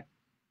the thing.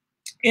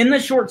 In the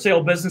short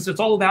sale business, it's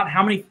all about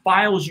how many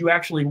files you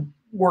actually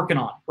working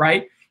on,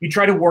 right? You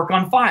try to work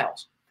on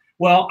files.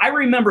 Well, I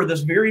remember this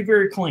very,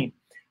 very clean.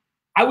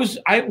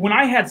 When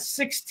I had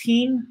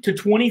 16 to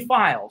 20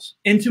 files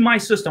into my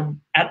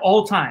system at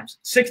all times,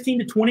 16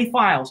 to 20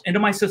 files into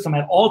my system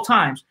at all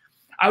times,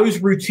 I was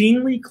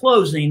routinely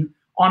closing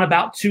on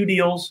about 2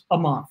 deals a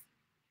month.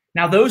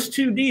 Now, those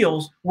 2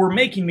 deals were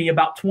making me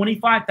about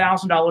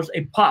 $25,000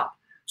 a pop.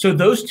 So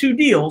those 2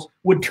 deals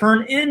would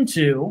turn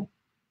into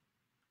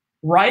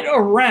right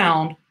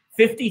around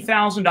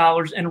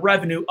 $50,000 in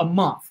revenue a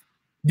month.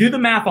 Do the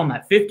math on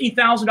that.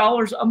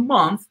 $50,000 a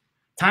month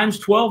times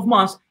 12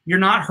 months, you're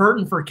not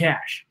hurting for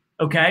cash,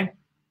 okay?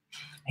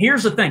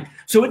 Here's the thing.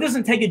 So it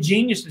doesn't take a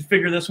genius to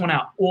figure this one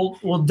out.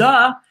 Well,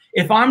 duh,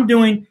 if I'm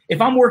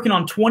working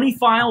on 20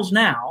 files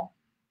now,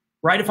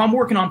 right? If I'm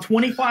working on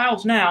 20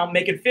 files now,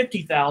 making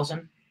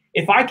 $50,000,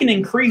 if I can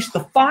increase the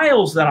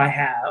files that I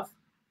have,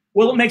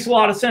 well, it makes a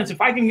lot of sense.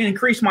 If I can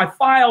increase my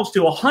files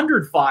to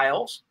 100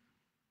 files,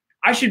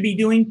 I should be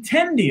doing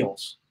 10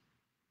 deals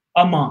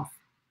a month,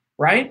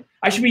 right?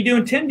 I should be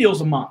doing 10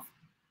 deals a month.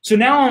 So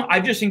now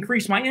I just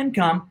increased my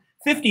income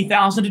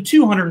 $50,000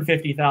 to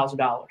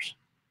 $250,000.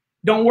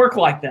 Don't work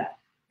like that,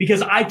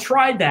 because I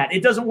tried that.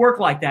 It doesn't work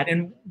like that.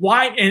 And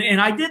why? And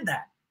I did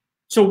that.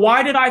 So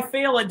why did I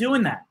fail at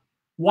doing that?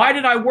 Why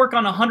did I work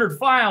on 100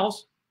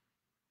 files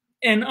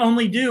and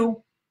only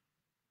do,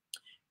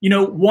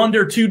 1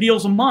 or 2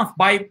 deals a month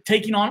by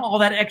taking on all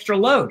that extra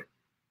load?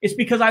 It's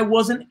because I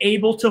wasn't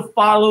able to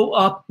follow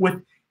up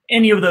with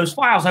any of those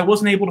files. I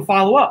wasn't able to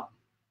follow up.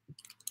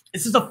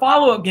 This is a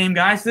follow-up game,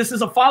 guys. This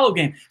is a follow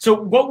game. So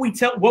what we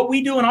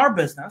do in our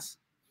business,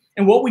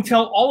 and what we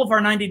tell all of our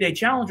 90-day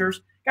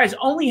challengers, guys,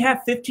 only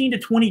have 15 to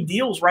 20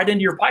 deals right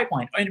into your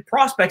pipeline, and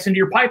prospects into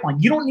your pipeline.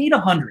 You don't need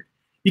 100.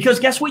 Because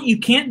guess what you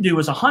can't do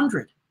is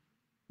 100.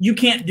 You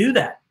can't do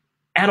that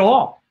at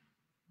all.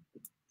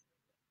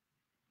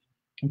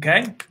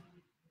 Okay?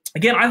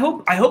 Again, I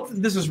hope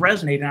that this is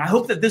resonating. I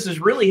hope that this is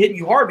really hitting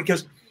you hard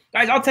because,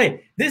 guys, I'll tell you,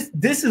 this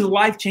is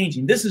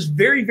life-changing. This is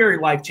very, very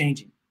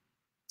life-changing.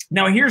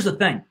 Now, here's the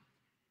thing.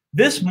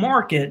 This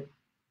market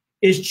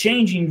is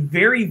changing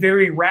very,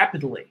 very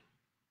rapidly.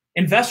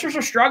 Investors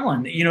are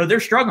struggling. They're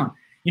struggling.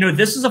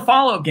 This is a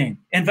follow-up game.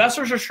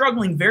 Investors are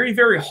struggling very,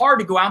 very hard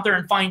to go out there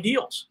and find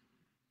deals.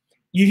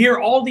 You hear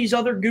all these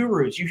other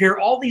gurus. You hear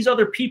all these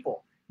other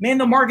people. Man,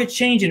 the market's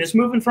changing. It's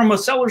moving from a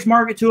seller's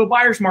market to a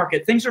buyer's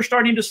market. Things are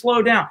starting to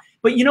slow down.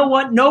 But you know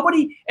what?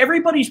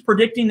 Everybody's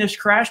predicting this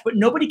crash, but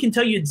nobody can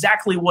tell you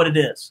exactly what it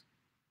is.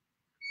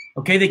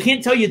 Okay? They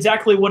can't tell you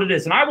exactly what it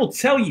is. And I will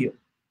tell you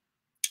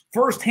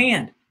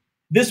firsthand,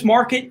 this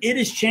market, it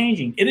is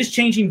changing. It is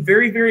changing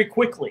very, very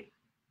quickly.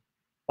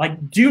 Like,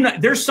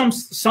 there's some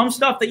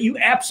stuff that you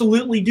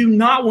absolutely do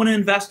not want to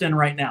invest in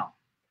right now.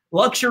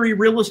 Luxury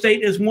real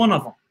estate is one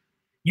of them.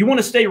 You want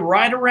to stay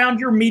right around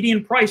your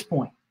median price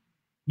point.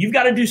 You've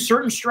got to do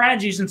certain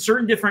strategies in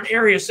certain different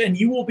areas, and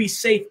you will be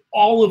safe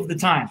all of the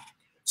time.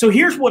 So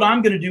here's what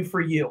I'm going to do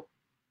for you.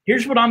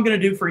 Here's what I'm going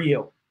to do for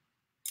you.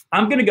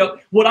 I'm going to go.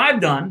 What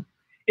I've done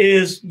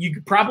is,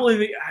 you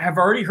probably have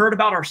already heard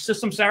about our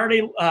System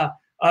Saturday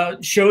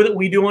show that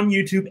we do on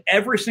YouTube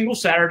every single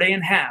Saturday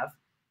and have.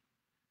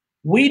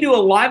 We do a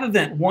live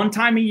event one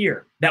time a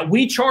year that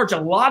we charge a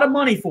lot of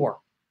money for,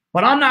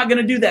 but I'm not going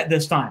to do that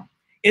this time.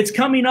 It's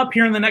coming up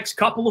here in the next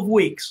couple of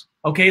weeks.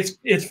 Okay,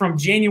 it's from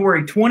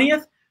January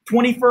 20th,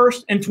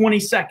 21st, and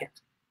 22nd.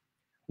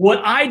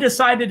 What I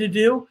decided to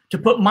do to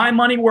put my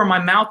money where my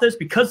mouth is,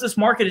 because this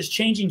market is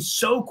changing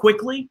so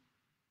quickly,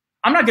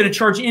 I'm not going to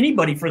charge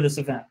anybody for this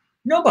event.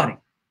 Nobody.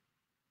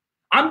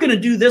 I'm going to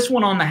do this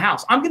one on the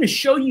house. I'm going to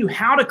show you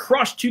how to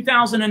crush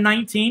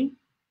 2019,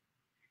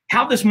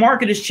 how this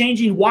market is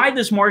changing, why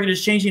this market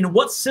is changing, and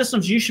what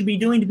systems you should be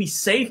doing to be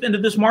safe into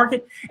this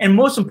market, and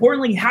most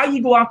importantly, how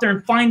you go out there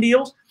and find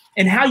deals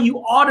and how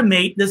you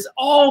automate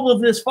all of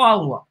this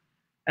follow-up.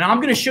 And I'm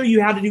going to show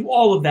you how to do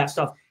all of that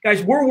stuff.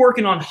 Guys, we're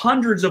working on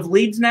hundreds of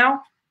leads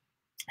now,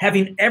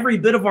 having every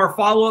bit of our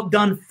follow-up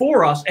done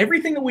for us,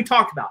 everything that we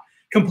talked about,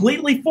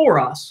 completely for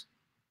us,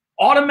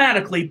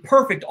 automatically,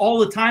 perfect all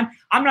the time.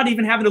 I'm not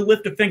even having to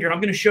lift a finger, and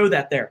I'm going to show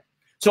that there.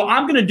 So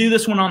I'm going to do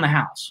this one on the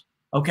house.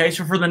 Okay,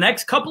 so for the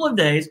next couple of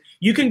days,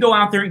 you can go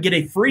out there and get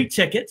a free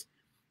ticket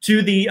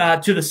to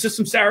the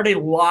System Saturday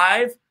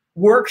live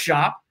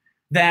workshop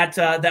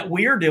that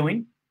we are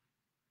doing.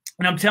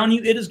 And I'm telling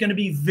you, it is going to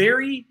be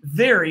very,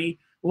 very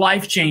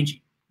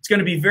life-changing. It's going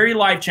to be very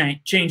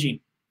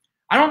life-changing.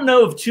 I don't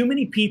know of too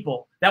many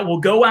people that will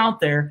go out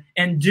there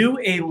and do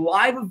a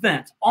live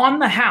event on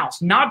the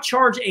house, not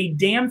charge a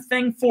damn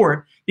thing for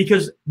it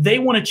because they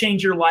want to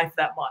change your life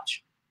that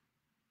much.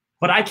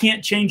 But I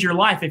can't change your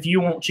life if you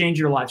won't change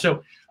your life.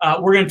 So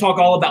we're going to talk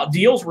all about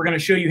deals. We're going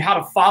to show you how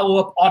to follow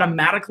up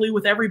automatically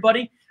with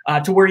everybody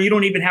to where you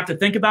don't even have to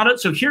think about it.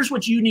 So here's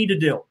what you need to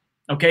do.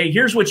 Okay,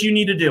 here's what you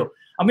need to do.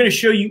 I'm going to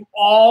show you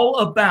all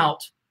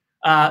about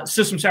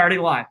System Saturday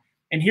Live.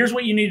 And here's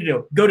what you need to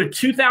do. Go to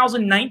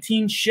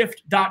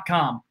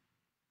 2019shift.com.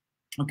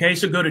 Okay,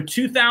 so go to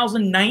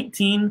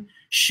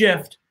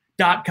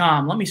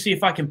 2019shift.com. Let me see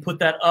if I can put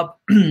that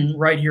up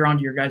right here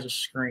onto your guys'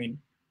 screen.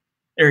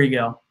 There you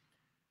go.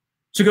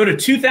 So go to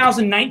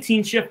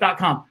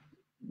 2019shift.com.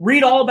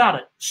 Read all about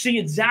it. See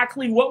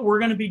exactly what we're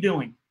going to be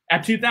doing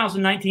at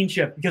 2019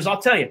 Shift. Because I'll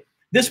tell you,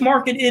 this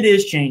market, it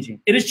is changing.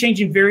 It is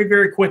changing very,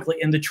 very quickly.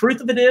 And the truth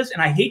of it is,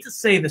 and I hate to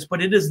say this,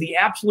 but it is the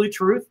absolute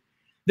truth,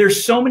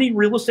 there's so many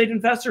real estate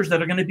investors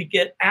that are going to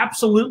get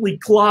absolutely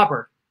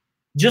clobbered,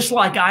 just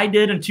like I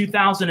did in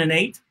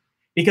 2008,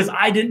 because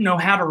I didn't know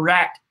how to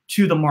react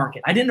to the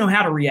market. I didn't know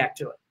how to react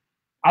to it.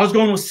 I was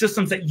going with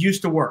systems that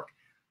used to work.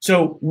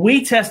 So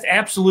we test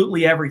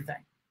absolutely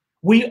everything.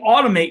 We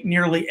automate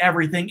nearly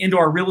everything into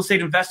our real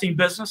estate investing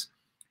business.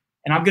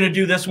 And I'm going to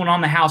do this one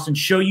on the house and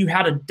show you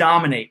how to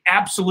dominate,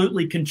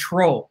 absolutely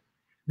control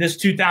this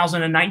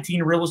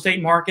 2019 real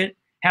estate market.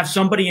 Have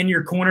somebody in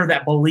your corner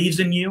that believes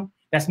in you,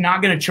 that's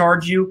not going to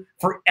charge you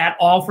at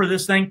all for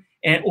this thing.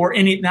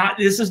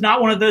 This is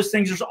not one of those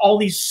things. There's all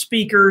these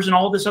speakers and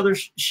all this other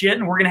shit,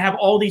 and we're going to have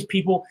all these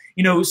people,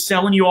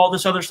 selling you all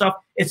this other stuff.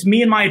 It's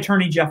me and my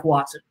attorney, Jeff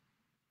Watson.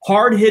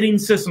 Hard-hitting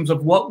systems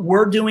of what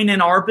we're doing in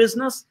our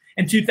business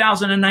in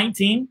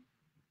 2019,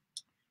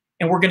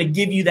 and we're going to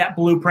give you that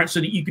blueprint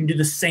so that you can do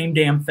the same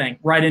damn thing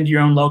right into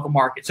your own local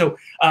market. So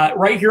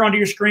right here onto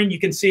your screen, you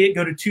can see it.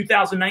 Go to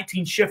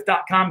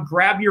 2019shift.com.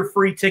 Grab your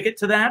free ticket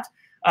to that.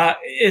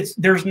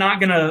 There's not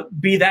going to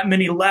be that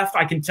many left.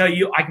 I can tell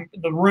you,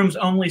 the room's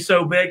only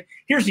so big.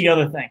 Here's the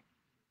other thing.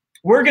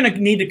 We're going to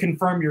need to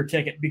confirm your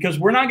ticket because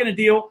we're not going to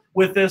deal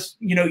with this.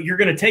 You're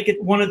going to take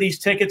one of these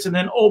tickets and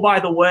then, oh,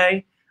 by the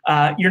way,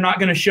 you're not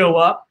going to show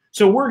up.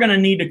 So we're going to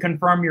need to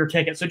confirm your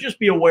ticket. So just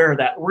be aware of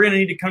that. We're going to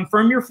need to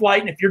confirm your flight.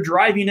 And if you're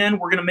driving in,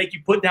 we're going to make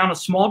you put down a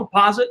small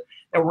deposit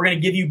that we're going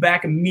to give you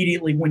back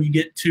immediately when you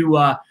get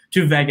to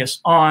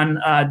Vegas on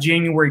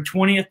January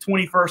 20th,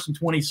 21st, and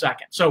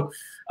 22nd. So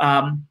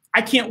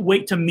I can't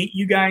wait to meet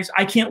you guys.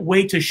 I can't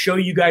wait to show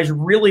you guys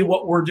really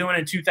what we're doing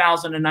in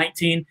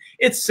 2019.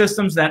 It's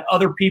systems that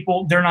other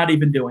people, they're not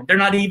even doing. They're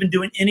not even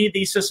doing any of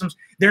these systems.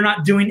 They're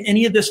not doing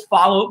any of this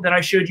follow-up that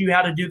I showed you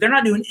how to do. They're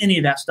not doing any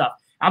of that stuff.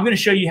 I'm going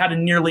to show you how to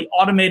nearly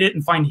automate it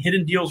and find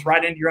hidden deals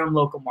right into your own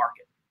local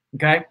market.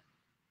 Okay?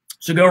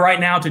 So go right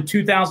now to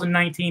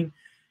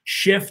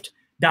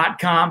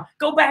 2019shift.com.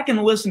 Go back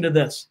and listen to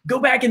this. Go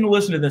back and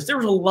listen to this. There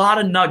was a lot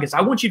of nuggets.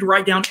 I want you to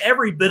write down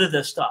every bit of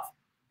this stuff.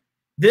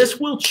 This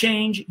will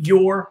change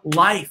your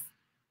life.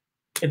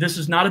 If this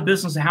is not a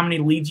business of how many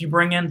leads you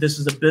bring in. This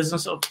is a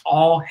business of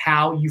all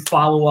how you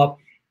follow up.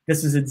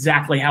 This is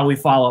exactly how we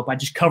follow up. I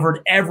just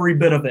covered every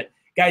bit of it.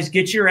 Guys,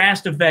 get your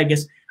ass to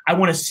Vegas. I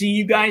want to see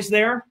you guys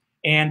there,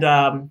 and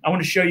I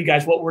want to show you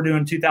guys what we're doing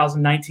in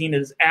 2019.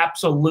 It is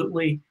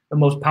absolutely the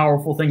most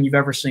powerful thing you've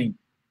ever seen.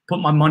 Put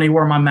my money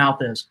where my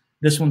mouth is.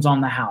 This one's on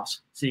the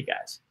house. See you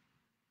guys.